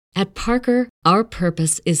At Parker, our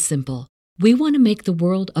purpose is simple. We want to make the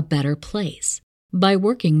world a better place by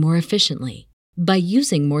working more efficiently, by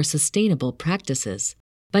using more sustainable practices,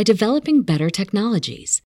 by developing better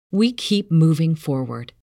technologies. We keep moving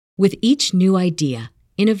forward. With each new idea,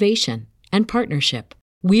 innovation, and partnership,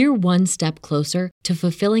 we're one step closer to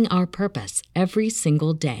fulfilling our purpose every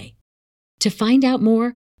single day. To find out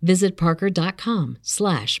more, visit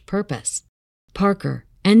parker.com/purpose. Parker,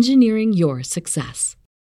 engineering your success.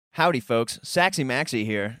 Howdy, folks. Saxy Maxie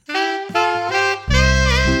here.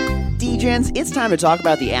 Degens, it's time to talk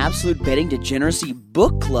about the Absolute Betting Degeneracy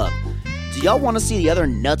Book Club. Do y'all want to see the other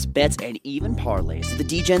nuts, bets, and even parlays that the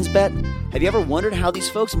Degens bet? Have you ever wondered how these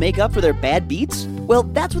folks make up for their bad beats? Well,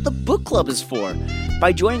 that's what the book club is for.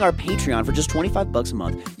 By joining our Patreon for just $25 a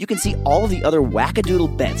month, you can see all of the other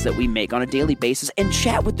wackadoodle bets that we make on a daily basis and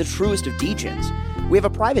chat with the truest of Degens. We have a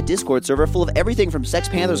private Discord server full of everything from Sex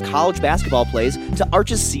Panthers college basketball plays to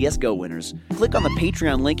Arch's CSGO winners. Click on the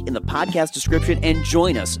Patreon link in the podcast description and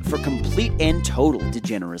join us for complete and total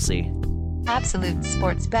degeneracy. Absolute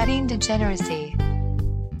sports betting degeneracy.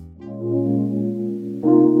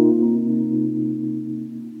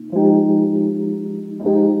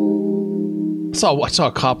 I saw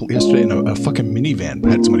a cop yesterday in a fucking minivan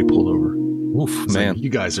had somebody pulled over. Oof, man. Like, you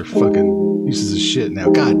guys are fucking pieces of shit now.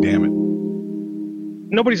 God damn it.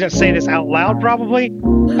 Nobody's going to say this out loud, probably.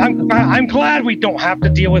 I'm glad we don't have to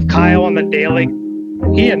deal with Kyle on the daily.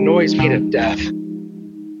 He annoys me to death.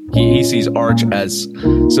 He sees Arch as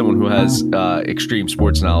someone who has extreme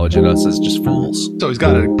sports knowledge and us as just fools. So he's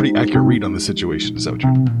got a pretty accurate read on the situation. Is that what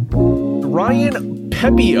you're... Ryan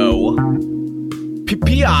Pepiot,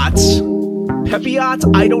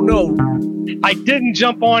 I don't know. I didn't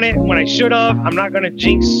jump on it when I should have. I'm not going to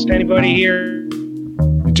jinx anybody here.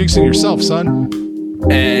 You're jinxing yourself, son.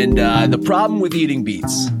 And the problem with eating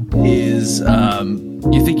beets is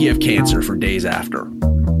you think you have cancer for days after.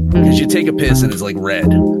 Because you take a piss and it's like red.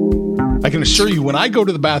 I can assure you, when I go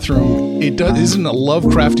to the bathroom, isn't a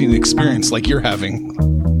love-crafting experience like you're having.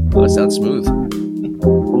 Oh, that sounds smooth.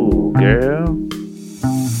 Ooh, girl.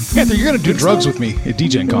 Panther, you're going to do drugs with me at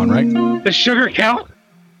DGenCon, right? The sugar count?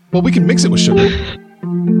 Well, we can mix it with sugar.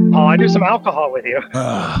 Oh, I do some alcohol with you.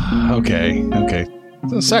 Okay.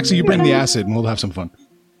 So, Saxy, you bring the acid and we'll have some fun.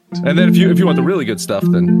 And then if you want the really good stuff,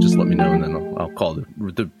 then just let me know, and then I'll call the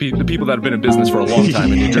people that have been in business for a long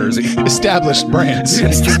time in New Jersey. Established brands.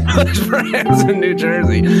 Established brands in New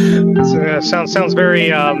Jersey. Sounds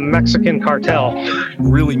very Mexican cartel.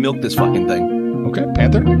 Really milk this fucking thing. Okay,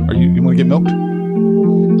 Panther, you want to get milked?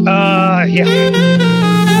 Yeah.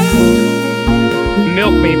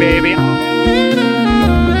 Milk me, baby.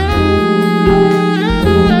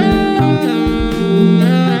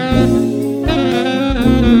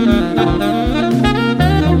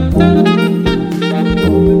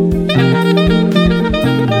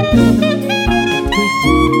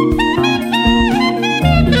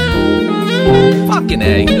 Fucking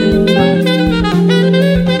A.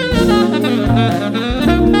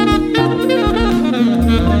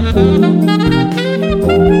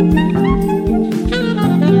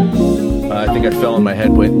 I think I fell on my head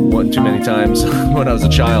one too many times when I was a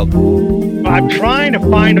child. I'm trying to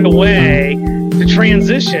find a way to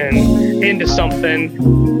transition into something.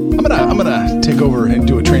 I'm gonna take over and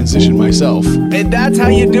do a transition myself. And that's how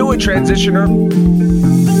you do it, transitioner.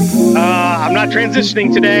 I'm not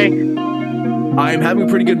transitioning today. I'm having a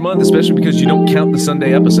pretty good month, especially because you don't count the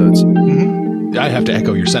Sunday episodes. Mm-hmm. I have to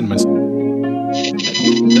echo your sentiments.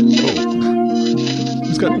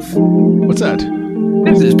 What's that?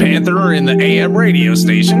 This is Panther in the AM radio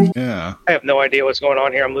station. Yeah. I have no idea what's going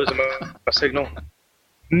on here. I'm losing my signal.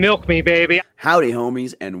 Milk me, baby. Howdy,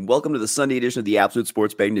 homies, and welcome to the Sunday edition of the Absolute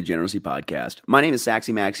Sports Betting Degeneracy podcast. My name is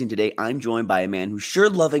Saxy Maxie, and today I'm joined by a man who's sure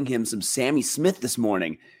loving him some Sammy Smith this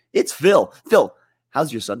morning. It's Phil. Phil,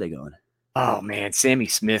 how's your Sunday going? Oh, man, Sammy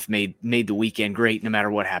Smith made the weekend great no matter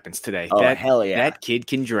what happens today. Oh, hell yeah. That kid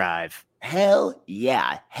can drive. Hell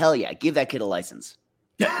yeah. Give that kid a license.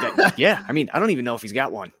 Yeah, I mean, I don't even know if he's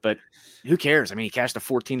got one, but who cares? I mean, he cashed a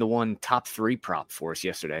 14-1 top 3 prop for us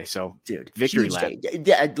yesterday, so dude, victory lap.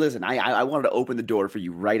 Listen, I wanted to open the door for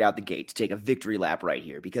you right out the gate to take a victory lap right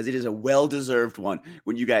here because it is a well-deserved one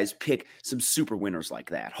when you guys pick some super winners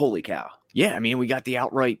like that. Holy cow. Yeah, I mean, we got the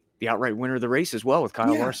outright winner of the race as well with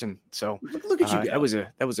Kyle Larson. So look at you go.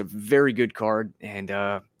 That was a very good card, and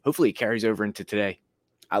hopefully it carries over into today.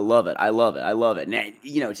 I love it.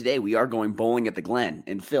 Now, today we are going bowling at the Glen.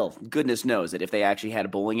 And Phil, goodness knows that if they actually had a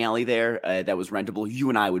bowling alley there that was rentable, you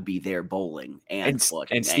and I would be there bowling. And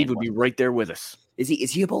Steve would be right there with us. Is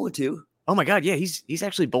he a bowler too? Oh my God, yeah, he's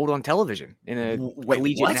actually bowled on television in a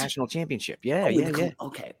collegiate what? national championship. Yeah, Oh, yeah.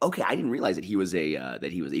 okay. I didn't realize that he was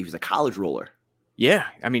a college roller. Yeah,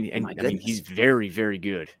 I mean, Oh my I mean, he's goodness. very, very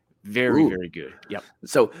good. Very, Ooh. very good. Yep.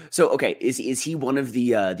 So okay, is he one of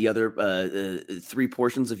the other three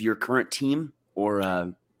portions of your current team, or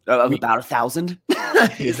of about 1,000?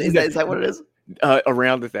 is that what it is?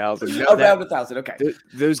 Around 1,000. No, Around 1,000. Okay.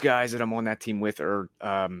 Those guys that I'm on that team with are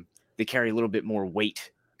they carry a little bit more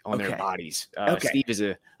weight on their Okay. bodies. Okay. Steve is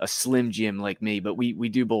a slim Jim like me, but we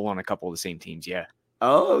do bowl on a couple of the same teams. Yeah.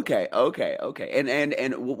 Oh, okay.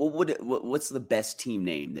 And what's the best team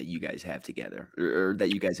name that you guys have together, or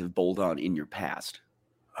that you guys have bowled on in your past?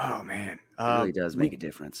 Oh man, It really does make a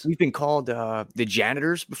difference. We've been called the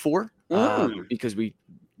janitors before because we're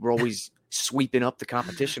always sweeping up the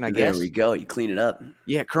competition. I guess. There we go. You clean it up.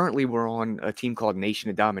 Yeah. Currently, we're on a team called Nation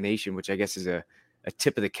of Domination, which I guess is a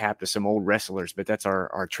tip of the cap to some old wrestlers, but that's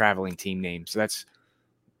our traveling team name. So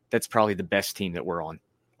that's probably the best team that we're on.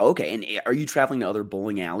 Okay, and are you traveling to other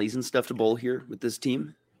bowling alleys and stuff to bowl here with this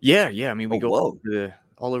team? Yeah. I mean, we go whoa.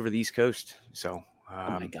 all over the East Coast. So,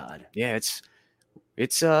 Oh my God. yeah,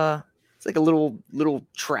 it's like a little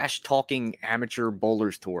trash talking amateur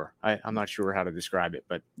bowlers tour. I'm not sure how to describe it,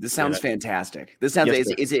 but This sounds fantastic. This sounds. Yes,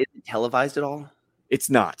 Is it televised at all? it's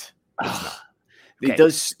not. It's not. Okay.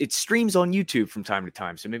 It streams on YouTube from time to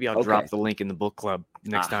time. So maybe I'll drop the link in the book club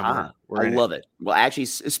next time we're in love it. Well, actually,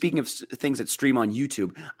 speaking of things that stream on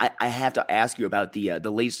YouTube, I have to ask you about the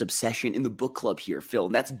latest obsession in the book club here, Phil.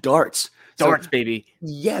 And that's darts. Darts, baby.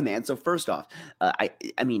 Yeah, man. So first off, I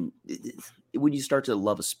mean, when you start to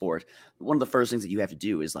love a sport, one of the first things that you have to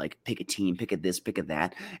do is like pick a team, pick a this, pick a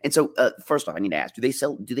that. And so first off, I need to ask, do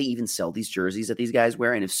they even sell these jerseys that these guys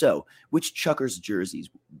wear? And if so, which Chuckers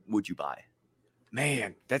jerseys would you buy?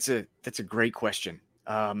 Man, that's a great question.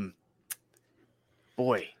 Boy,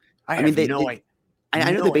 I mean, have no idea.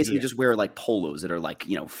 I know they basically just wear like polos that are like,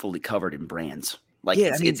 fully covered in brands. Like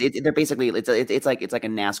they're basically it's like a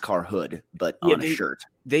NASCAR hood, but on a shirt.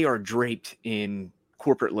 They are draped in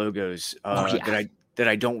corporate logos that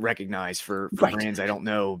I don't recognize for brands I don't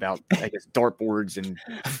know about. I guess dartboards and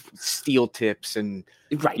steel tips and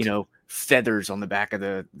feathers on the back of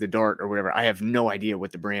the dart or whatever. I have no idea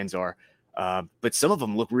what the brands are. But some of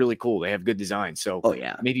them look really cool. They have good design. So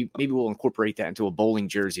maybe we'll incorporate that into a bowling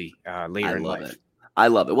jersey later in life. I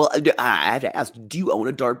love it. Well, I have to ask, do you own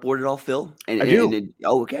a dartboard at all, Phil? I do.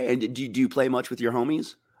 Okay. And do you play much with your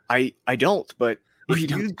homies? I don't, but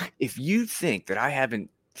if you think that I haven't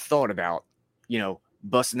thought about,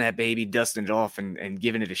 busting that baby, dusting it off and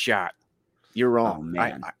giving it a shot, you're wrong. Oh,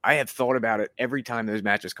 man. I have thought about it every time those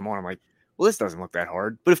matches come on. I'm like, well, this doesn't look that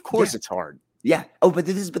hard, but of course it's hard. Yeah. Oh, but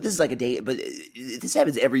this is like a day. But this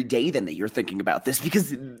happens every day. Then that you're thinking about this,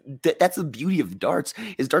 because that's the beauty of darts.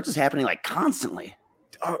 Darts is happening like constantly.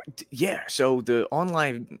 Yeah. So the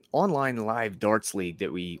online live darts league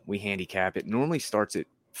that we handicap, it normally starts at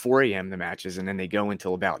 4 a.m. the matches, and then they go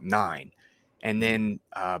until about 9, and then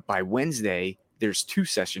by Wednesday there's 2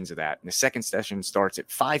 sessions of that, and the second session starts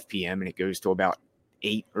at 5 p.m. and it goes to about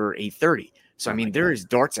 8 or 8:30. So I mean, there is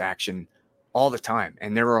darts action all the time,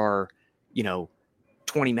 and there are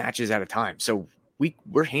 20 matches at a time. So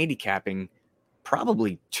we're handicapping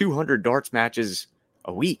probably 200 darts matches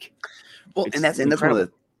a week. Well, and that's one of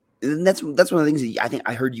the things that I think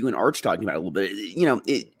I heard you and Arch talking about a little bit.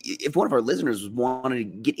 If one of our listeners wanted to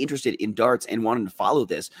get interested in darts and wanted to follow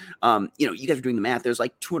this, you guys are doing the math. There's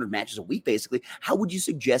like 200 matches a week, basically. How would you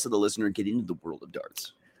suggest that the listener get into the world of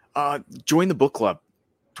darts? Join the book club,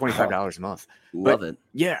 $25 a month. Love it.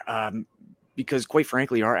 Yeah. Because quite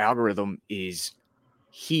frankly, our algorithm is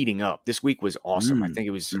heating up. This week was awesome. I think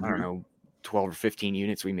it was, I don't know, 12 or 15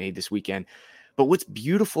 units we made this weekend. But what's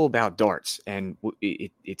beautiful about darts, and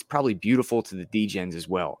it's probably beautiful to the Degens as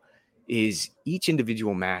well, is each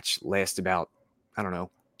individual match lasts about,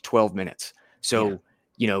 12 minutes. So,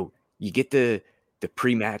 you get the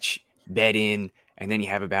pre-match bed in, and then you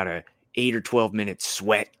have about a 8 or 12 minute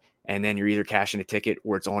sweat, and then you're either cashing a ticket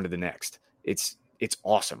or it's on to the next. It's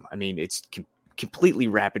awesome. I mean, it's completely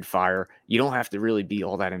rapid fire. You don't have to really be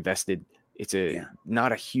all that invested. It's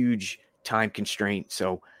not a huge time constraint.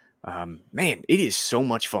 So, man, it is so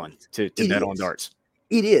much fun to bet on darts.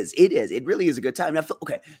 It is. It really is a good time. Now,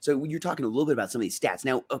 okay, so you're talking a little bit about some of these stats.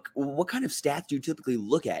 Now, what kind of stats do you typically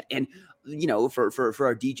look at? And, for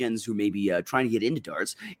our Degens who may be trying to get into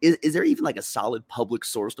darts, is there even like a solid public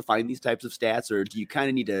source to find these types of stats, or do you kind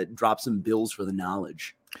of need to drop some bills for the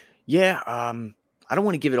knowledge? Yeah, I don't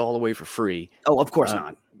want to give it all away for free. Oh, of course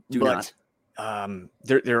not. Do not.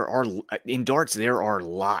 There are in darts, there are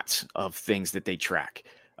lots of things that they track.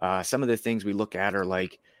 Some of the things we look at are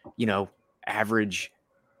like, average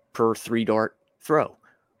per 3-dart throw.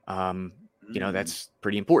 That's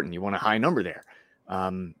pretty important. You want a high number there.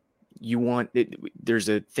 There's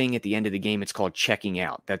a thing at the end of the game. It's called checking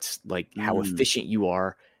out. That's like how efficient you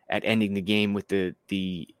are at ending the game with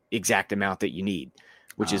the exact amount that you need,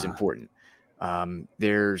 which is important.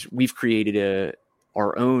 We've created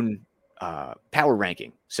our own power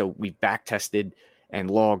ranking. So we've back tested and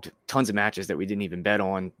logged tons of matches that we didn't even bet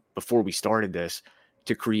on before we started this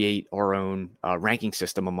to create our own ranking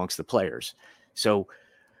system amongst the players. So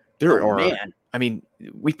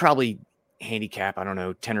we probably handicap, I don't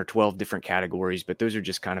know, 10 or 12 different categories, but those are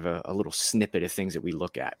just kind of a little snippet of things that we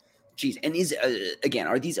look at. Geez, and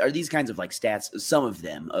are these kinds of like stats? Some of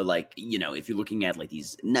them are like, if you're looking at like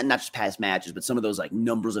these not just past matches, but some of those like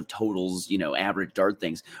numbers of totals, average dart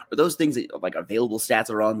things. Are those things that like available stats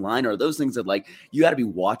are online? Or are those things that like you got to be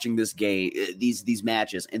watching this game, these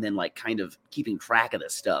matches, and then like kind of keeping track of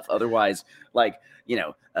this stuff? Otherwise, like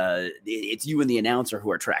it's you and the announcer who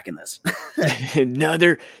are tracking this. No,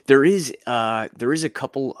 there is a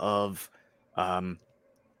couple of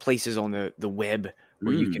places on the web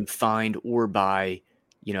where you can find or buy,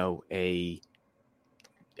 a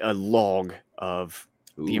log of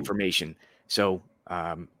the information. So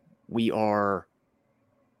we are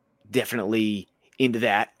definitely into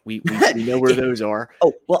that. We know where those are.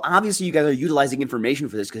 Oh, well, obviously you guys are utilizing information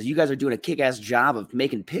for this because you guys are doing a kick-ass job of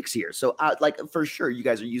making picks here. So like for sure you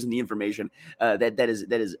guys are using the information that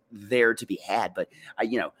is there to be had. But I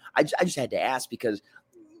just had to ask because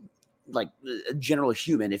like a general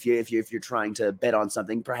human, if you're trying to bet on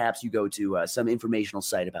something, perhaps you go to some informational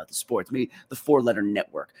site about the sports, maybe the 4-letter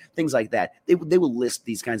network, things like that. They will list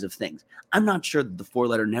these kinds of things. I'm not sure that the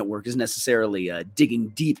 4-letter network is necessarily digging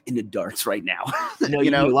deep into darts right now. No,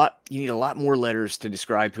 you need a lot more letters to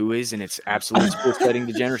describe who is, and it's absolute sports betting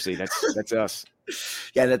degeneracy. That's us.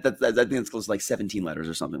 Yeah, I think it's close to like 17 letters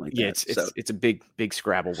or something like that. Yeah, it's a big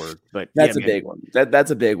Scrabble word, but that's a big one.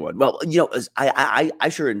 That's a big one. Well, I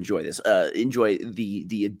sure enjoy this. Enjoy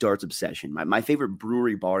the darts obsession. My favorite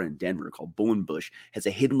brewery bar in Denver called Bonebush has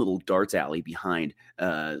a hidden little darts alley behind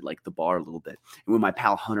like the bar a little bit. And when my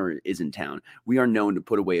pal Hunter is in town, we are known to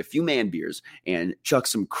put away a few man beers and chuck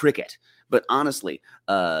some cricket. But honestly,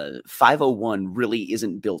 501 really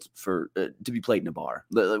isn't built for to be played in a bar,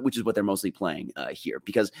 which is what they're mostly playing here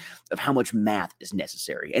because of how much math is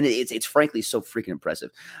necessary. And it's frankly so freaking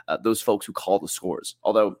impressive, those folks who call the scores.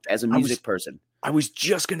 Although, as a music person, I was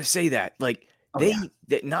just going to say that. Like,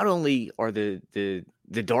 that not only are the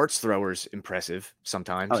darts throwers impressive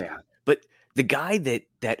sometimes, but the guy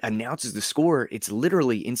that announces the score, it's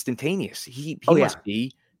literally instantaneous. He must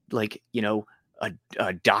be like,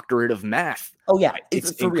 a doctorate of math. Oh yeah, it's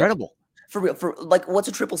incredible. For real. For like, what's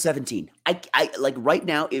a 17? I like right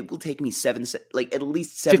now it will take me at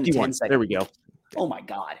least 7 10 seconds. There we go. Oh my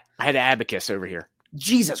god, I had an abacus over here.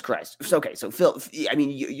 Jesus Christ. Okay, so Phil, I mean,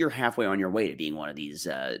 you're halfway on your way to being one of these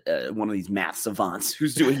math savants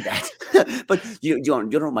who's doing that. But you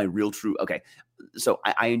don't know my real true. Okay, so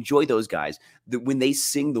I enjoy those guys. When they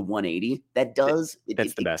sing the 180, that's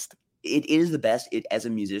the best. It is the best. As a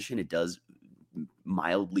musician, it does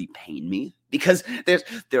mildly pain me because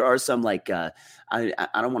there are some like I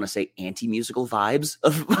don't want to say anti-musical vibes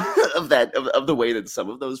of the way that some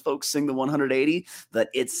of those folks sing the 180, but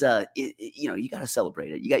it's you got to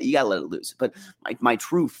celebrate it. You got to let it loose. But my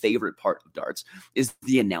true favorite part of darts is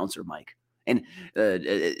the announcer mic. And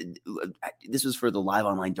this was for the Live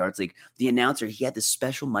Online Darts League. The announcer, he had this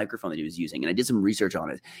special microphone that he was using, and I did some research on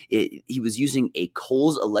it. He was using a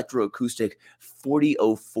Coles Electroacoustic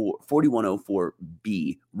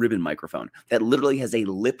 4104B ribbon microphone that literally has a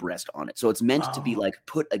lip rest on it. So it's meant to be like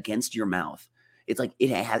put against your mouth. It's like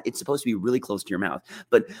it's supposed to be really close to your mouth,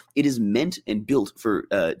 but it is meant and built for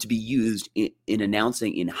to be used in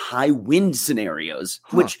announcing in high wind scenarios,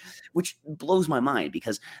 which blows my mind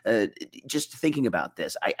because just thinking about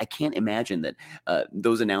this, I can't imagine that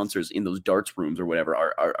those announcers in those darts rooms or whatever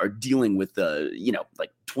are dealing with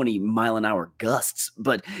like 20-mile-an-hour gusts.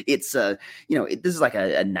 But it's this is like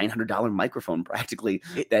a $900 microphone practically.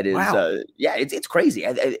 It's crazy.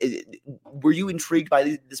 Were you intrigued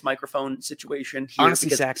by this microphone situation here? Honestly,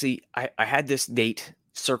 Saxy, I had this date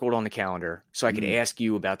circled on the calendar so I could ask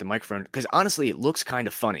you about the microphone because honestly, it looks kind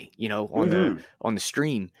of funny, on the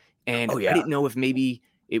stream. And I didn't know if maybe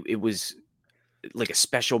it was like a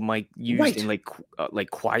special mic used in like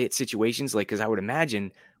quiet situations, like because I would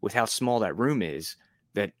imagine with how small that room is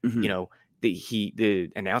that the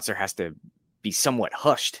announcer has to be somewhat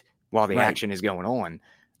hushed while the action is going on.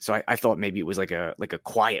 So I thought maybe it was like a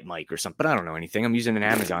quiet mic or something, but I don't know anything. I'm using an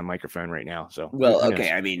Amazon microphone right now. So well, who okay.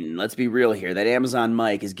 knows? I mean, let's be real here. That Amazon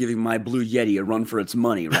mic is giving my Blue Yeti a run for its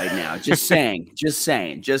money right now. Just saying, just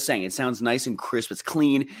saying. It sounds nice and crisp. It's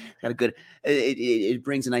clean. Got a good. It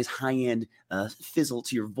brings a nice high end fizzle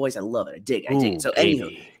to your voice. I love it. I dig it. Ooh, So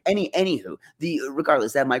baby. anywho,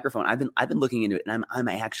 regardless, that microphone. I've been looking into it, and I'm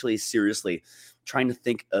actually seriously trying to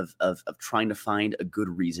think of trying to find a good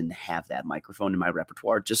reason to have that microphone in my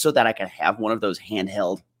repertoire, just so that I can have one of those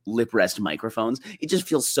handheld lip rest microphones. It just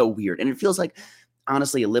feels so weird, and it feels like,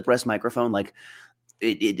 honestly, a lip rest microphone, like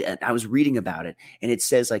I was reading about it, and it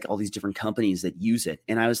says like all these different companies that use it,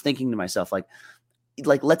 and I was thinking to myself, like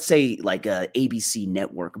let's say like ABC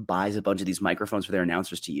network buys a bunch of these microphones for their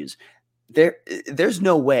announcers to use. There's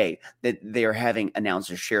no way that they're having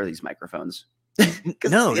announcers share these microphones.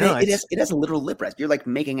 No, it has a literal lip rest. You're like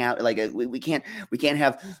making out like we can't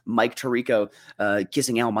have Mike Tirico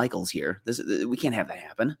kissing Al Michaels here. We can't have that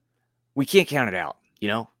happen. We can't count it out.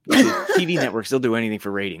 The TV networks, they'll do anything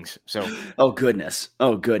for ratings. So oh goodness.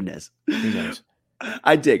 Who knows?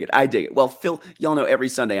 I dig it. Well, Phil, y'all know every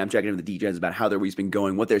Sunday I'm checking in with the DJs about how their week's been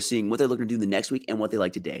going, what they're seeing, what they're looking to do the next week, and what they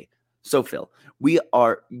like today. So, Phil, we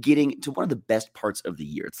are getting to one of the best parts of the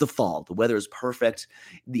year. It's the fall. The weather is perfect.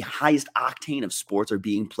 The highest octane of sports are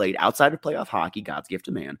being played outside of playoff hockey, God's gift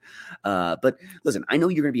to man. But listen, I know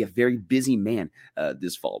you're going to be a very busy man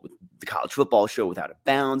this fall with the college football show Without a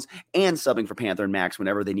Bounds and subbing for Panther and Max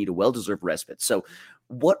whenever they need a well-deserved respite. So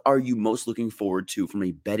what are you most looking forward to from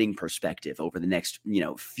a betting perspective over the next,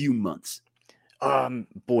 few months?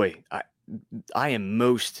 Boy, I am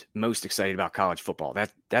most excited about college football.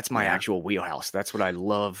 That's my actual wheelhouse. That's what I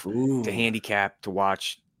love to handicap, to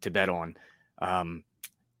watch, to bet on.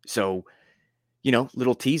 So,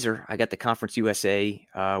 little teaser. I got the Conference USA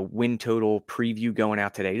win total preview going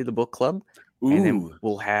out today to the book club. And then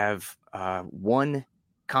we'll have one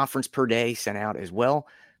conference per day sent out as well.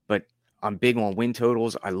 But I'm big on win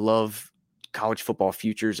totals. I love college football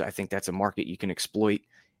futures. I think that's a market you can exploit.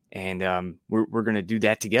 And we're going to do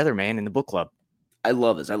that together, man, in the book club. I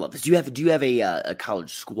love this. Do you have a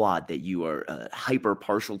college squad that you are hyper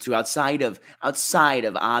partial to outside of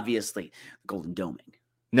obviously the Golden Doming?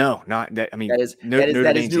 No, not that. I mean, that is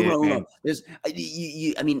Notre Dame's no. There's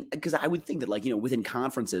I mean, because I would think that like within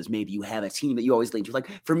conferences maybe you have a team that you always lean to. Like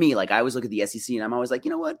for me, like I always look at the SEC and I'm always like,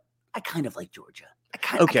 you know what? I kind of like Georgia. I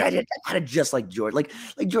kind of just like Georgia. Like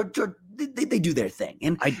Georgia, they do their thing.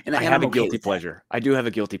 And I have a guilty pleasure. I do have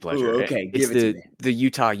a guilty pleasure. Ooh, okay, it's the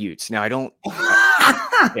Utah Utes. Now I don't.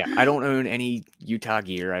 I don't own any Utah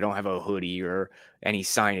gear. I don't have a hoodie or any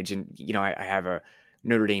signage. And I have a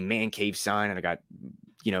Notre Dame Man Cave sign, and I got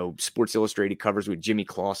Sports Illustrated covers with Jimmy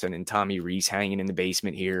Clausen and Tommy Rees hanging in the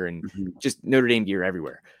basement here, and just Notre Dame gear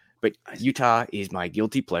everywhere. But Utah is my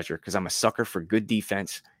guilty pleasure because I'm a sucker for good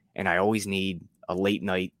defense. And I always need a late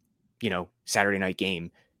night, Saturday night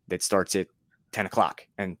game that starts at 10 o'clock.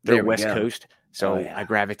 And they're West Coast. So I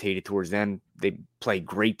gravitated towards them. They play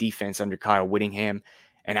great defense under Kyle Whittingham.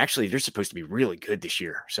 And actually, they're supposed to be really good this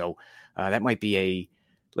year. So that might be a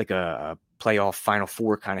playoff Final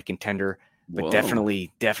Four kind of contender. But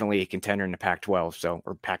definitely a contender in the Pac-12,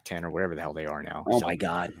 or Pac-10 or whatever the hell they are now. Oh my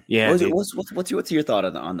God! Yeah. What's your thought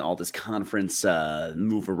on all this conference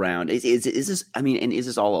move around? Is this? I mean, and is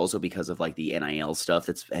this all also because of like the NIL stuff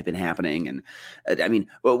that's been happening? And I mean,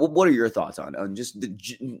 what are your thoughts on just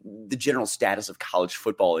the general status of college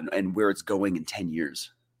football and where it's going in 10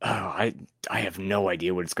 years? Oh, I have no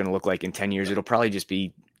idea what it's going to look like in 10 years. It'll probably just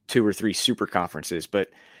be 2 or 3 super conferences, but.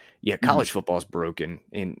 Yeah, college football is broken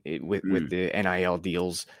with the NIL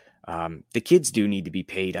deals. The kids do need to be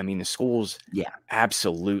paid. I mean, the schools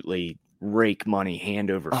absolutely rake money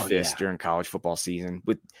hand over fist during college football season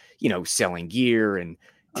with, selling gear and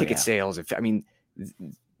ticket sales.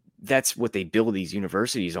 That's what they build these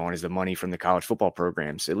universities on, is the money from the college football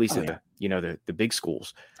programs, at least at the big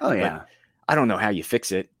schools. Oh, yeah. But I don't know how you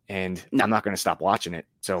fix it, and I'm not going to stop watching it.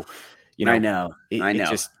 So, I know. It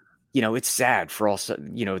just, it's sad for also,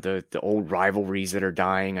 the old rivalries that are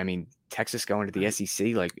dying. I mean, Texas going to the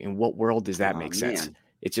SEC, like in what world does that make sense?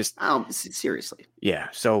 It just, seriously. Yeah.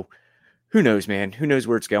 So who knows, man? Who knows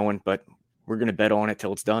where it's going, but we're going to bet on it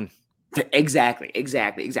till it's done. Exactly.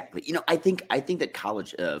 I think that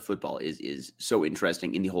college football is so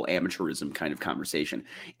interesting in the whole amateurism kind of conversation.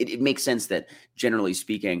 It makes sense that generally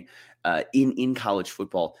speaking, in college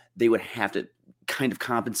football, they would have to kind of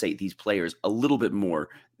compensate these players a little bit more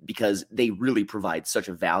because they really provide such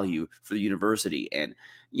a value for the university. And,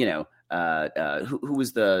 who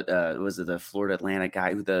was the Florida Atlantic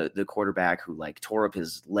guy, who the quarterback who like tore up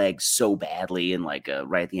his leg so badly and like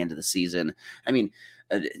right at the end of the season. I mean,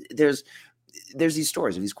 there's these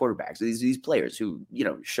stories of these quarterbacks, these players who, you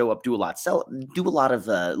know, show up, do a lot of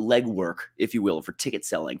leg work, if you will, for ticket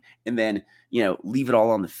selling, and then, you know, leave it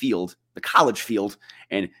all on the field, the college field,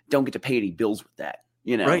 and don't get to pay any bills with that.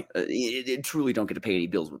 You know, Right. It truly don't get to pay any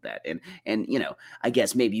bills with that. And, you know, I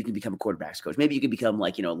guess maybe you can become a quarterback's coach. Maybe you can become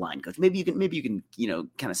like, you know, a line coach. Maybe you can, you know,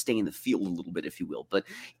 kind of stay in the field a little bit, if you will. But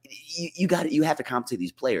you have to compensate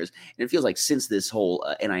these players. And it feels like since this whole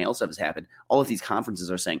NIL stuff has happened, all of these conferences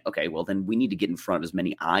are saying, okay, well, then we need to get in front of as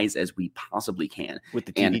many eyes as we possibly can. With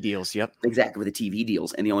the TV deals. Yep. Exactly. With the TV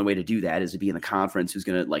deals. And the only way to do that is to be in the conference who's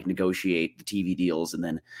going to like negotiate the TV deals. And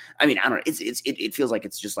then, I mean, I don't know. It feels like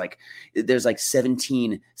it's just like there's like 17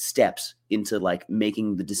 steps into like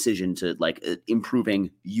making the decision to like improving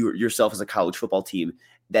yourself as a college football team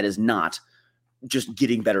that is not just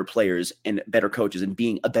getting better players and better coaches and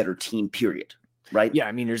being a better team, period. Right. Yeah.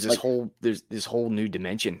 I mean, there's this whole new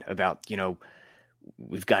dimension about, you know,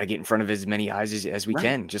 we've got to get in front of as many eyes as we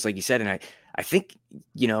can, just like you said. And I think,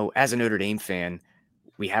 you know, as a Notre Dame fan,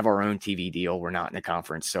 we have our own TV deal. We're not in a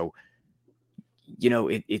conference. So, you know,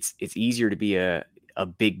 it's easier to be a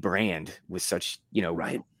big brand with such, you know,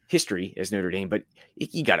 history as Notre Dame, but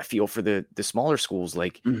you got to feel for the smaller schools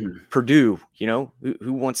like Purdue. You know,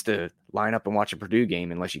 who wants to line up and watch a Purdue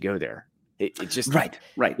game unless you go there? It's just right.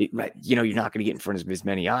 You know, you're not going to get in front of as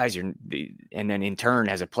many eyes. And then in turn,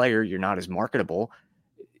 as a player, you're not as marketable.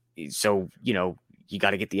 So, you know, you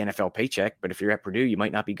got to get the NFL paycheck. But if you're at Purdue, you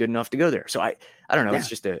might not be good enough to go there. So I don't know. Yeah, it's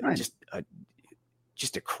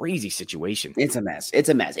just a crazy situation. It's a mess.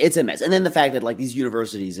 And then the fact that like these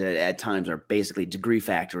universities at times are basically degree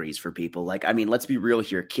factories for people. Like, I mean, let's be real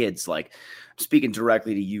here, kids. Like, speaking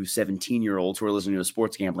directly to you 17-year-olds who are listening to a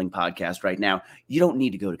sports gambling podcast right now, you don't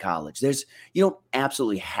need to go to college. You don't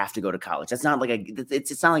absolutely have to go to college. That's not like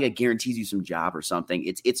it's not like it guarantees you some job or something.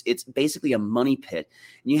 It's basically a money pit.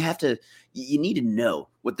 And you need to know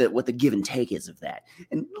what the give and take is of that.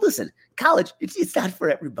 And listen, college, it's not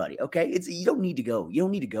for everybody. Okay. You don't need to go. You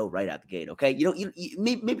don't need to go right out the gate. Okay. You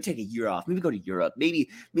maybe take a year off, maybe go to Europe, maybe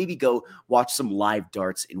go watch some live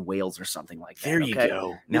darts in Wales or something like that. There you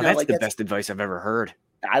go. Now that's the best advice I've ever heard.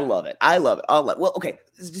 I love it. Well, okay.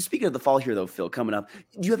 Speaking of the fall here, though, Phil, coming up,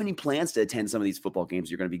 do you have any plans to attend some of these football games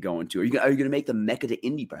you're going to be going to? Are you going to make the Mecca to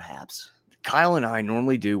Indy, perhaps? Kyle and I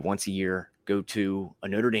normally do once a year go to a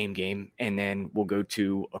Notre Dame game, and then we'll go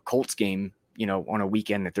to a Colts game, you know, on a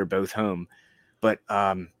weekend that they're both home. But,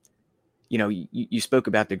 you know, you spoke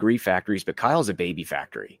about degree factories, but Kyle's a baby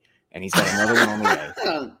factory, and he's got another one on the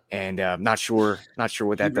way. And not sure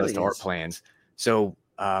what that does to our plans. So,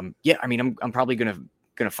 yeah, I mean, I'm probably going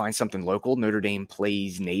to find something local. Notre Dame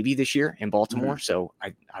plays Navy this year in Baltimore. So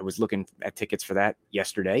I was looking at tickets for that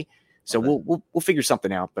yesterday. So we'll figure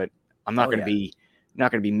something out, but I'm not going to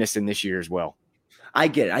be missing this year as well. I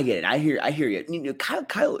get it. I hear you. You know,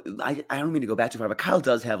 Kyle, I don't mean to go back too far, but Kyle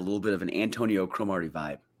does have a little bit of an Antonio Cromartie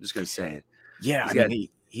vibe. I'm just going to say it. Yeah.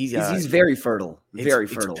 He's very fertile, very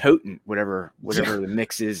fertile. It's potent, whatever the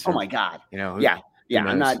mix is. Oh my God. You know, yeah.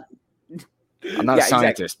 I'm not a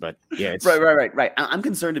scientist, but yeah, it's right. I'm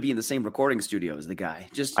concerned to be in the same recording studio as the guy.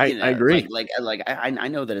 Just I agree. I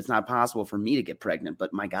know that it's not possible for me to get pregnant,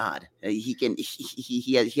 but my God, he can.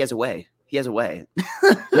 He has a way. He has a way.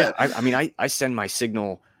 Yeah, I mean, I send my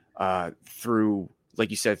signal through,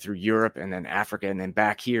 like you said, through Europe and then Africa and then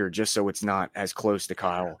back here, just so it's not as close to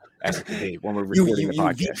Kyle as it could be when we're recording the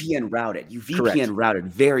podcast. You VPN routed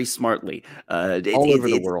very smartly all over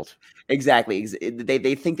the world. Exactly.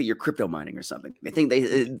 They think that you're crypto mining or something. They think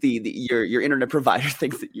your internet provider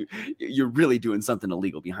thinks that you're really doing something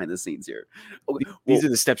illegal behind the scenes here. These are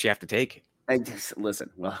the steps you have to take. Listen,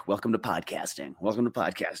 well, welcome to podcasting.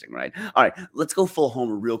 Right? All right, let's go full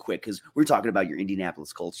homer real quick because we were talking about your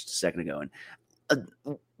Indianapolis Colts just a second ago. And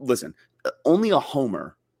listen, only a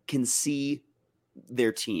homer can see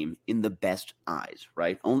their team in the best eyes,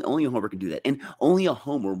 right? Only a homer can do that. And only a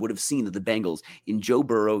homer would have seen that the Bengals in Joe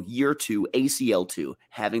Burrow, year 2, ACL 2,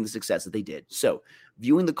 having the success that they did. So,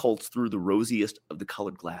 viewing the Colts through the rosiest of the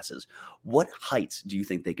colored glasses, what heights do you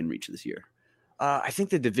think they can reach this year? I think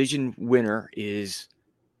the division winner is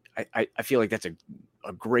I feel like that's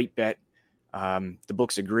a great bet. The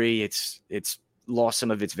books agree. It's lost some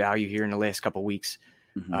of its value here in the last couple of weeks.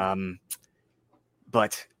 Mm-hmm.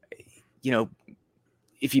 But, you know,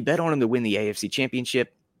 if you bet on them to win the AFC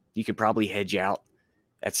Championship, you could probably hedge out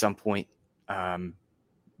at some point.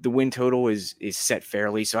 The win total is set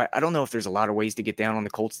fairly. So I don't know if there's a lot of ways to get down on the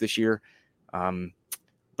Colts this year. But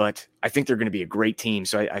but I think they're going to be a great team.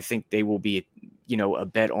 So I think they will be, a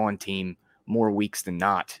bet on team more weeks than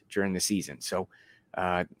not during the season. So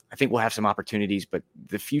I think we'll have some opportunities, but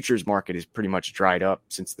the futures market is pretty much dried up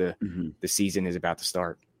since the season is about to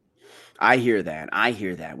start. I hear that.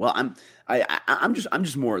 Well, I'm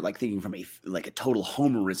just more like thinking from a total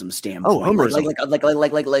homerism standpoint. Oh, homerism. Like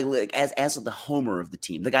as the homer of the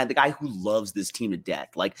team, the guy who loves this team to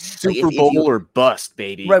death. Like Super Bowl or bust,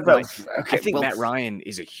 baby. Right. I think Matt Ryan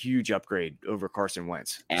is a huge upgrade over Carson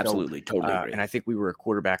Wentz. Absolutely, totally agree. And I think we were a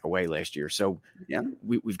quarterback away last year. So yeah,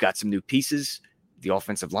 we've got some new pieces. The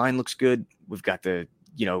offensive line looks good. We've got the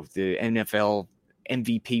NFL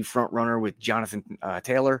MVP front runner with Jonathan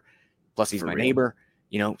Taylor. Plus, he's my neighbor,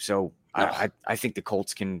 so I think the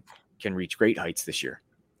Colts can reach great heights this year.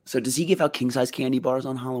 So does he give out king size candy bars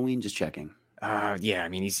on Halloween? Just checking. Yeah, I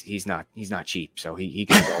mean he's not cheap, so he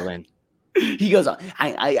goes all in. He goes on.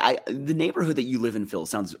 The neighborhood that you live in, Phil,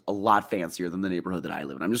 sounds a lot fancier than the neighborhood that I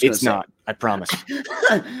live in. I'm just going to say. It's not. I promise.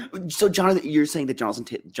 So, Jonathan, you're saying that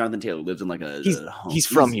Jonathan Taylor lives in like a home. He's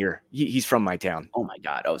from here. He's from my town. Oh my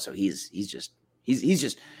God. Oh, so he's just. Is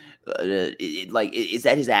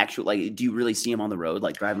that his actual, do you really see him on the road,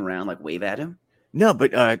 driving around, wave at him? No,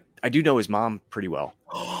 but I do know his mom pretty well.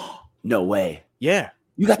 No way. Yeah.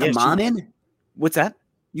 You got the mom in? What's that?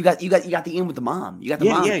 You got the in with the mom. You got the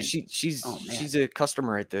mom. Yeah, in. she's a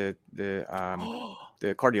customer at the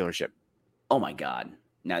car dealership. Oh my God.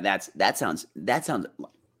 Now that sounds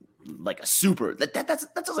like a super that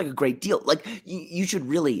sounds like a great deal. You should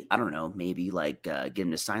really, I don't know, maybe get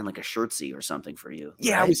him to sign a shirtsy or something for you.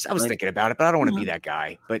 Yeah, right? I was thinking about it, but I don't want to be that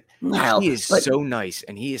guy. But he is so nice,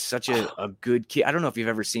 and he is such a good kid. I don't know if you've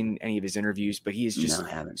ever seen any of his interviews, but he is just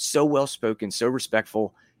so well spoken, so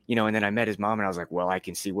respectful. And then I met his mom, and I was like, well, I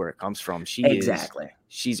can see where it comes from.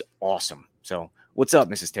 She's awesome. So what's up,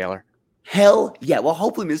 Mrs. Taylor? Hell yeah. Well,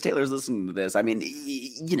 hopefully Miss Taylor's listening to this. I mean,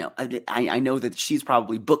 I know that she's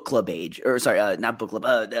probably book club age, or sorry, not book club,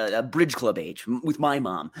 bridge club age with my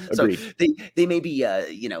mom. Agreed. So they may be,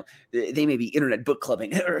 they may be internet book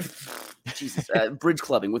clubbing or Jesus, bridge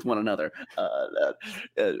clubbing with one another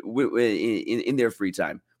in their free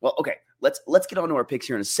time. Well, okay. Let's get on to our picks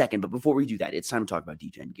here in a second, but before we do that, it's time to talk about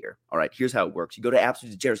Degen gear. All right, here's how it works. You go to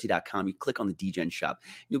absolutedegeneracy.com, you click on the Degen shop,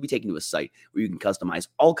 you'll be taken to a site where you can customize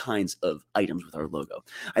all kinds of items with our logo.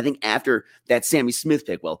 I think after that Sammy Smith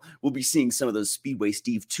pick, well, we'll be seeing some of those Speedway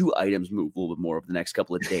Steve 2 items move a little bit more over the next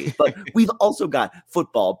couple of days. But we've also got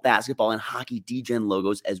football, basketball, and hockey Degen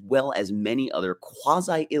logos, as well as many other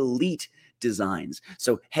quasi-elite designs.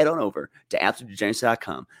 So head on over to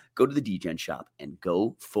absolutedegeneracy.com, go to the Degen shop, and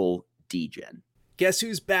go full Degen. Guess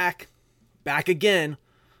who's back? Back again.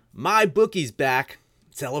 My bookie's back.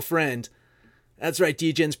 Tell a friend. That's right,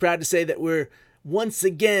 Degen's proud to say that we're once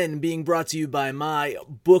again being brought to you by my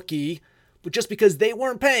bookie. But just because they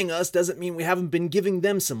weren't paying us doesn't mean we haven't been giving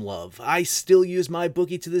them some love. I still use my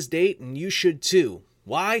bookie to this date, and you should too.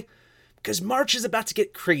 Why? Because March is about to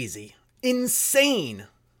get crazy. Insane.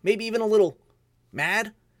 Maybe even a little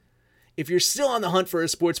mad. If you're still on the hunt for a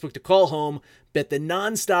sportsbook to call home, bet the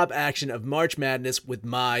non-stop action of March Madness with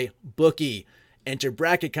my bookie. Enter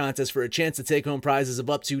bracket contests for a chance to take home prizes of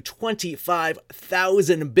up to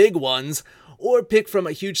 25,000 big ones, or pick from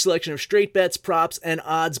a huge selection of straight bets, props, and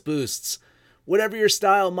odds boosts. Whatever your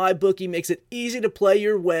style, my bookie makes it easy to play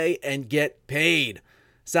your way and get paid.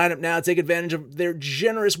 Sign up now, take advantage of their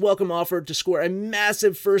generous welcome offer to score a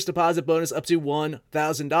massive first deposit bonus up to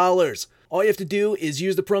 $1,000. All you have to do is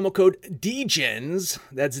use the promo code DEGENS,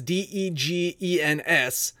 that's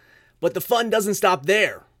DEGENS, but the fun doesn't stop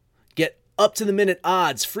there. Get up-to-the-minute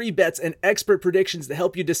odds, free bets, and expert predictions to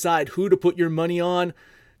help you decide who to put your money on.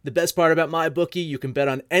 The best part about MyBookie, you can bet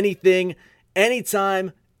on anything,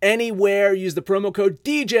 anytime, anywhere. Use the promo code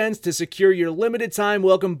DEGENS to secure your limited-time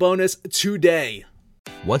welcome bonus today.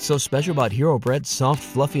 What's so special about Hero Bread's soft,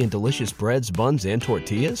 fluffy, and delicious breads, buns, and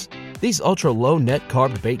tortillas? These ultra-low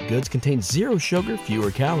net-carb baked goods contain zero sugar, fewer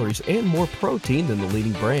calories, and more protein than the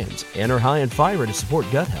leading brands, and are high in fiber to support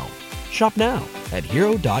gut health. Shop now at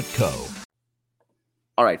hero.co.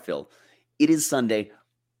 All right, Phil. It is Sunday.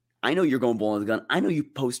 I know you're going bowling at the Gun. I know you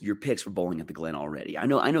posted your picks for Bowling at the Glen already. I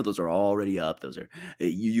know those are already up. Those are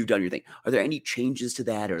you've done your thing. Are there any changes to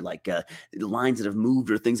that, or lines that have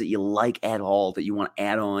moved, or things that you like at all that you want to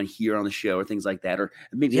add on here on the show, or things like that, or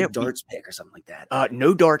maybe a darts pick or something like that?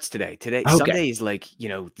 No darts today. Okay. Sunday is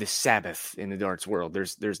the Sabbath in the darts world.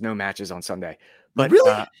 There's no matches on Sunday. But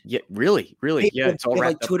really, really, it's all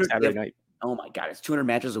wrapped up Saturday night. Oh my God, it's 200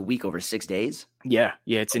 matches a week over 6 days. Yeah,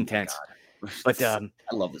 it's intense. But I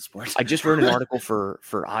love this sport. I just wrote an article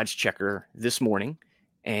for Odds Checker this morning,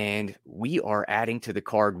 And we are adding to the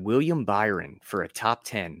card William Byron for a top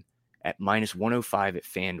 10 at -105 at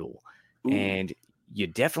FanDuel. Ooh. And you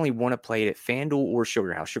definitely want to play it at FanDuel or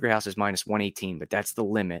Sugar House. Sugar House is -118, but that's the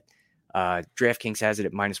limit. DraftKings has it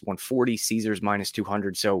at -140, Caesars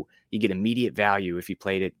 -200. So you get immediate value if you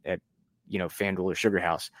played it at, FanDuel or Sugar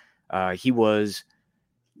House. He was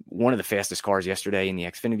one of the fastest cars yesterday in the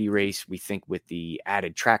Xfinity race. We think with the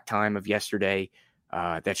added track time of yesterday,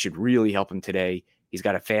 that should really help him today. He's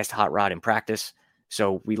got a fast hot rod in practice.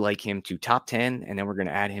 So we like him to top 10, and then we're going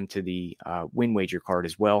to add him to the win wager card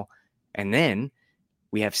as well. And then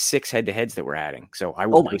we have 6 head-to-heads that we're adding. So I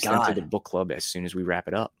will post them to the book club as soon as we wrap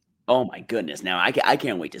it up. Oh, my goodness. Now, I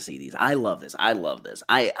can't wait to see these. I love this.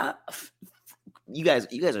 You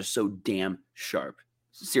guys are so damn sharp.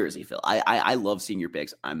 Seriously, Phil. I love seeing your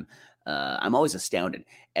picks. I'm always astounded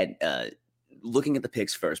at looking at the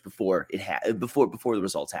picks first before before the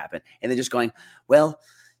results happen, and then just going, well,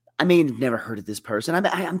 I may have never heard of this person.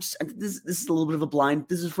 This is a little bit of a blind.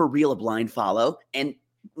 This is for real a blind follow, and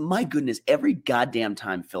my goodness, every goddamn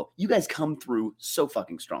time, Phil, you guys come through so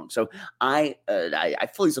fucking strong. So I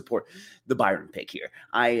fully support the Byron pick here.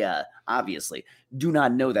 I obviously do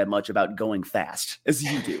not know that much about going fast as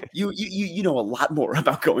you do. You know a lot more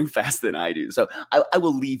about going fast than I do. So I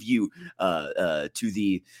will leave you to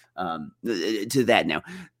that now.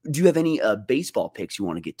 Do you have any baseball picks you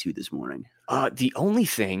want to get to this morning? The only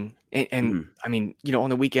thing, and I mean,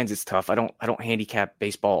 on the weekends it's tough. I don't handicap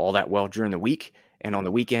baseball all that well during the week. And on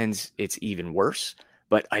the weekends, it's even worse.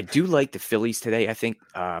 But I do like the Phillies today. I think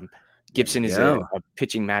Gibson is a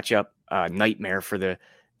pitching matchup nightmare for the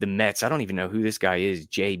Mets. I don't even know who this guy is,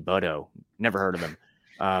 Jay Butto. Never heard of him.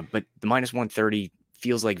 But the -130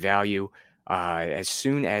 feels like value. As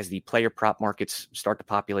soon as the player prop markets start to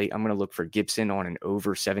populate, I'm going to look for Gibson on an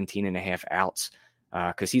over 17.5 outs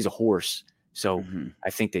because he's a horse. So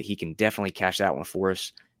I think that he can definitely cash that one for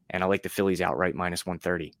us. And I like the Phillies outright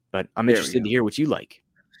 -130. But I'm interested to hear what you like.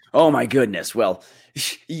 Oh, my goodness. Well,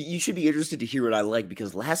 you should be interested to hear what I like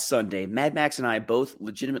because last Sunday, Mad Max and I both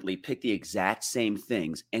legitimately picked the exact same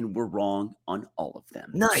things and we're wrong on all of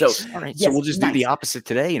them. Nice. So, all right. Yes, so we'll just do the opposite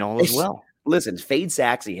today and all as well. Listen, Fade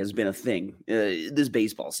Saxy has been a thing this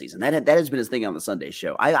baseball season. That has been his thing on the Sunday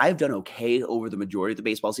show. I've done okay over the majority of the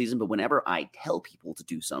baseball season, but whenever I tell people to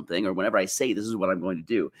do something or whenever I say this is what I'm going to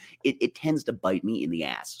do, it tends to bite me in the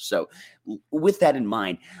ass. So with that in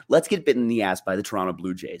mind, let's get bitten in the ass by the Toronto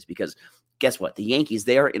Blue Jays because guess what? The Yankees,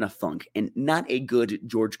 they are in a funk and not a good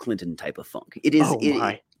George Clinton type of funk. It is.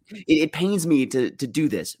 It pains me to do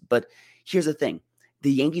this, but here's the thing.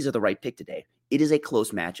 The Yankees are the right pick today. It is a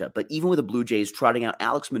close matchup, but even with the Blue Jays trotting out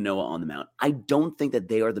Alex Manoah on the mound, I don't think that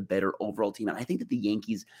they are the better overall team. And I think that the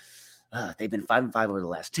Yankees, they've been 5-5 over the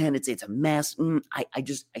last 10. It's a mess.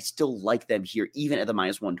 I still like them here, even at the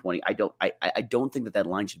 -120. I don't think that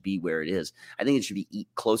line should be where it is. I think it should be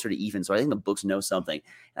closer to even. So I think the books know something.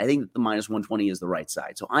 I think that the -120 is the right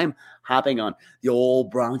side. So I'm hopping on the old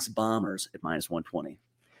Bronx Bombers at -120.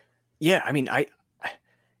 Yeah, I mean,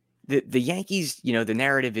 The Yankees, the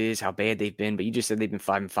narrative is how bad they've been, but you just said they've been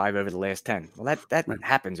 5-5 over the last 10. Well, that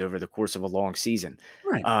happens over the course of a long season.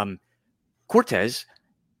 Right. Cortez,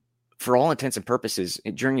 for all intents and purposes,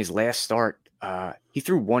 during his last start, he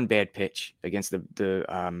threw one bad pitch against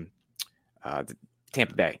the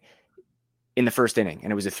Tampa Bay in the first inning,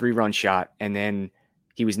 and it was a 3-run shot. And then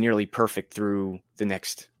he was nearly perfect through the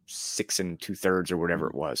next 6 2/3 or whatever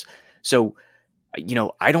it was. So,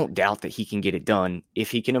 I don't doubt that he can get it done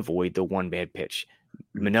if he can avoid the one bad pitch.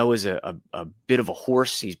 Manoah's a bit of a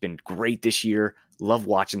horse. He's been great this year. Love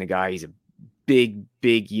watching the guy. He's a big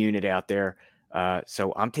unit out there.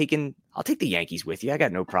 So I'll take the Yankees with you. I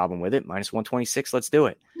got no problem with it. -126. Let's do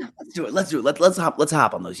it. Let's do it. Let's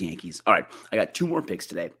hop on those Yankees. All right. I got 2 more picks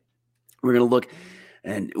today. We're going to look.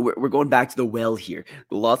 And we're going back to the well here.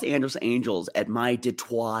 The Los Angeles Angels at my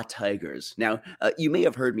Detroit Tigers. Now, you may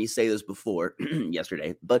have heard me say this before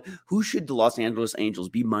yesterday, but who should the Los Angeles Angels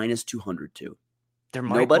be -200 to?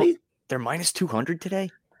 Nobody? They're -200 today?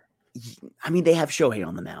 I mean, they have Shohei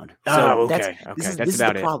on the mound. So okay. That's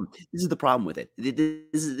about it. Problem. This is the problem with it.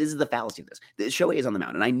 This is the fallacy of this. Shohei is on the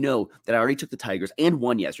mound, and I know that I already took the Tigers and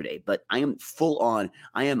won yesterday, but I am full on.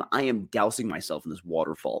 I am dousing myself in this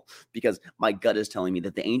waterfall because my gut is telling me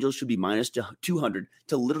that the Angels should be -200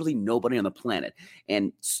 to literally nobody on the planet.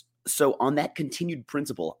 And so on that continued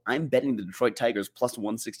principle, I'm betting the Detroit Tigers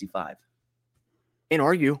 +165. And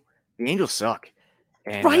argue, the Angels suck.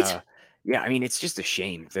 And, right. Yeah, I mean, it's just a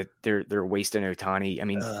shame that they're wasting Ohtani. I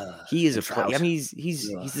mean, he is I mean,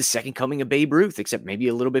 he's the second coming of Babe Ruth, except maybe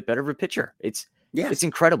a little bit better of a pitcher. It's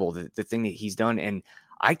incredible the thing that he's done, and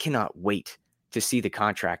I cannot wait to see the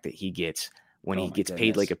contract that he gets when he gets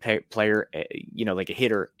paid goodness. like a player, like a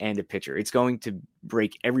hitter and a pitcher. It's going to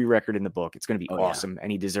break every record in the book. It's going to be awesome,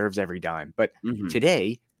 and he deserves every dime. But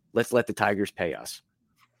today, let's let the Tigers pay us.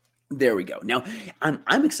 There we go. Now,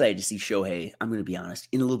 I'm excited to see Shohei, I'm going to be honest,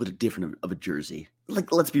 in a little bit different of a jersey.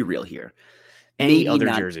 Like, let's be real here. Any other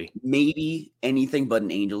jersey. Maybe anything but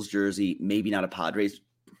an Angels jersey, maybe not a Padres.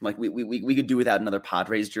 Like, we could do without another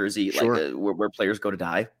Padres jersey, Sure. like where players go to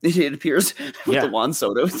die, it appears, with the Juan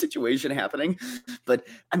Soto situation happening. But,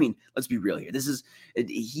 I mean, let's be real here.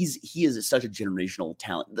 He is such a generational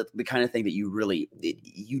talent, the kind of thing that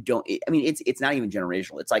you don't, it's not even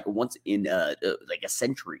generational. It's like once in like a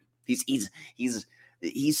century.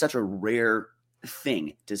 He's such a rare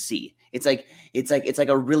thing to see. It's like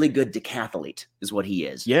a really good decathlete is what he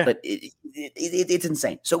is. Yeah. But it's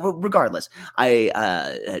insane. So regardless, I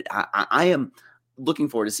am looking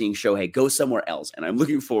forward to seeing Shohei go somewhere else, and I'm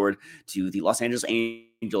looking forward to the Los Angeles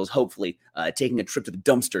Angels hopefully taking a trip to the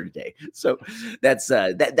dumpster today. So that's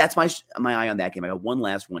my eye on that game. I got one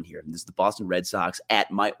last one here, and this is the Boston Red Sox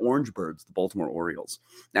at my Orange Birds, the Baltimore Orioles.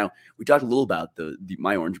 Now, we talked a little about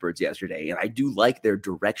my Orange Birds yesterday, and I do like their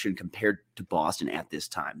direction compared to Boston at this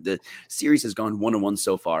time. The series has gone 1-1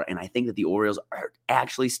 so far, and I think that the Orioles are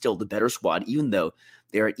actually still the better squad, even though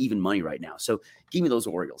they're at even money right now. So give me those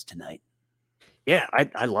Orioles tonight. Yeah,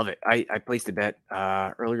 I love it. I placed a bet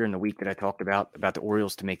earlier in the week that I talked about the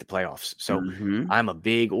Orioles to make the playoffs. So I'm a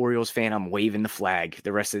big Orioles fan. I'm waving the flag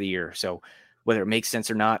the rest of the year. So whether it makes sense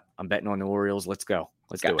or not, I'm betting on the Orioles. Let's go.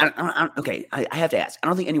 Let's do it. Okay, I have to ask. I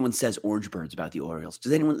don't think anyone says Orange Birds about the Orioles.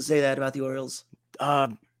 Does anyone say that about the Orioles?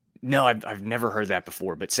 No, I've never heard that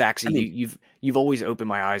before. But Saxy, you've always opened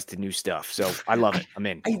my eyes to new stuff, so I love it. I'm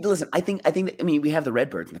in. Listen, I think we have the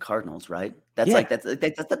Redbirds and the Cardinals, right? That's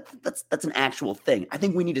that's an actual thing. I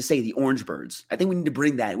think we need to say the Orange Birds. I think we need to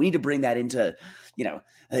bring that. We need to bring that into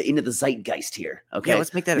into the zeitgeist here. Okay, yeah,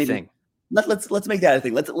 let's make that a thing. Let's make that a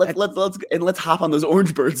thing. Let's hop on those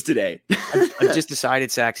Orange Birds today. I've just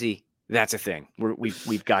decided, Saxy, that's a thing.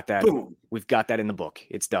 We've got that. Boom. We've got that in the book.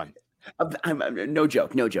 It's done. I'm no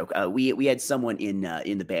joke. We had someone in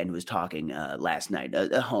the band who was talking last night,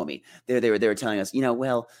 a homie. They were telling us,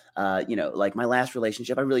 like my last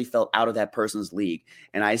relationship, I really felt out of that person's league,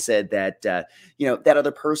 and I said that that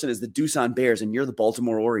other person is the Doosan Bears, and you're the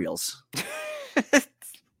Baltimore Orioles.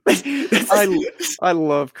 I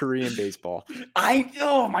love Korean baseball.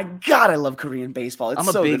 Oh my God, I love Korean baseball. I'm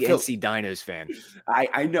a big NC Dinos fan.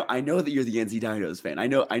 I know that you're the NC Dinos fan. I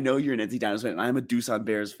know you're an NC Dinos fan, and I'm a Doosan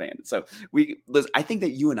Bears fan. So I think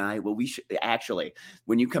that you and I, we should actually,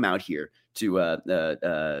 when you come out here to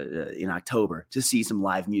in October to see some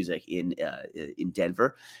live music in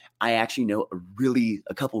Denver, I actually know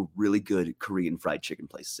a couple really good Korean fried chicken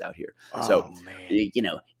places out here. Oh, so, man.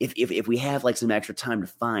 if we have like some extra time to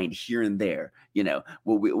find here and there,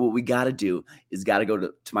 what we got to do is got to go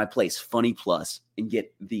to my place, Funny Plus, and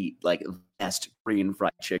get the best Korean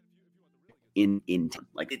fried chicken in town.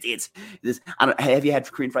 Like it's this. Have you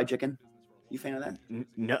had Korean fried chicken? You a fan of that?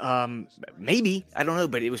 No, maybe. I don't know,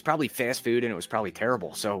 but it was probably fast food and it was probably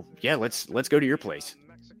terrible. So yeah, let's go to your place.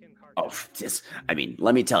 Oh,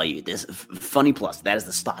 let me tell you, this Funny Plus, that is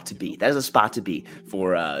the spot to be. That is a spot to be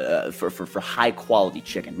for high quality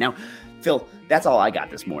chicken. Now, Phil, that's all I got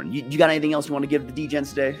this morning. You got anything else you want to give the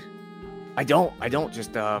D-Gens today? I don't.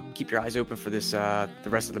 Just keep your eyes open for this the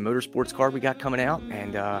rest of the motorsports card we got coming out,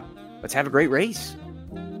 and let's have a great race.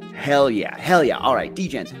 Hell yeah. All right,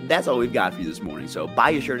 D-Gens, that's all we've got for you this morning. So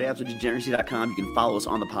buy your shirt at absolutedegeneracy.com. You can follow us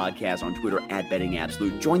on the podcast, on Twitter at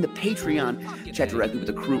BettingAbsolute. Join the Patreon. Chat directly with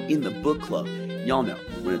the crew in the book club. Y'all know,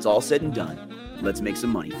 when it's all said and done, let's make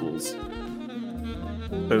some money, fools.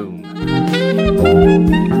 Boom.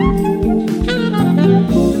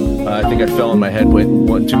 I think I fell on my head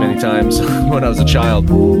one too many times when I was a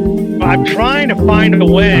child. I'm trying to find a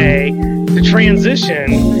way to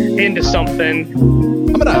transition into something.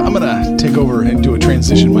 I'm gonna take over and do a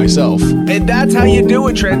transition myself. And that's how you do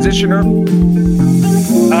it, transitioner.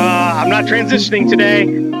 I'm not transitioning today.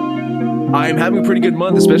 I'm having a pretty good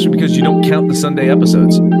month, especially because you don't count the Sunday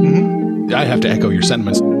episodes. Mm-hmm. I have to echo your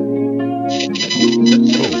sentiments.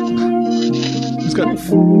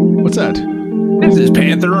 What's that? This is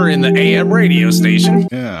Panther in the AM radio station.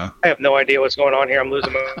 Yeah. I have no idea what's going on here. I'm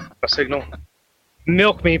losing my signal.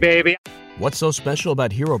 Milk me, baby. What's so special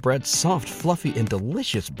about Hero Bread's soft, fluffy, and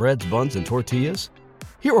delicious breads, buns, and tortillas?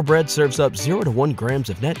 Hero Bread serves up 0 to 1 grams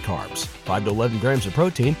of net carbs, 5 to 11 grams of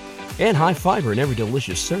protein, and high fiber in every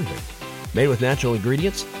delicious serving. Made with natural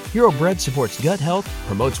ingredients, Hero Bread supports gut health,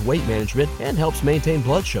 promotes weight management, and helps maintain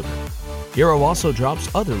blood sugar. Hero also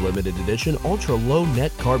drops other limited edition ultra-low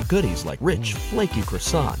net carb goodies like rich, flaky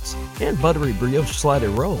croissants and buttery brioche slider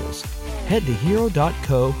rolls. Head to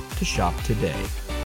hero.co to shop today.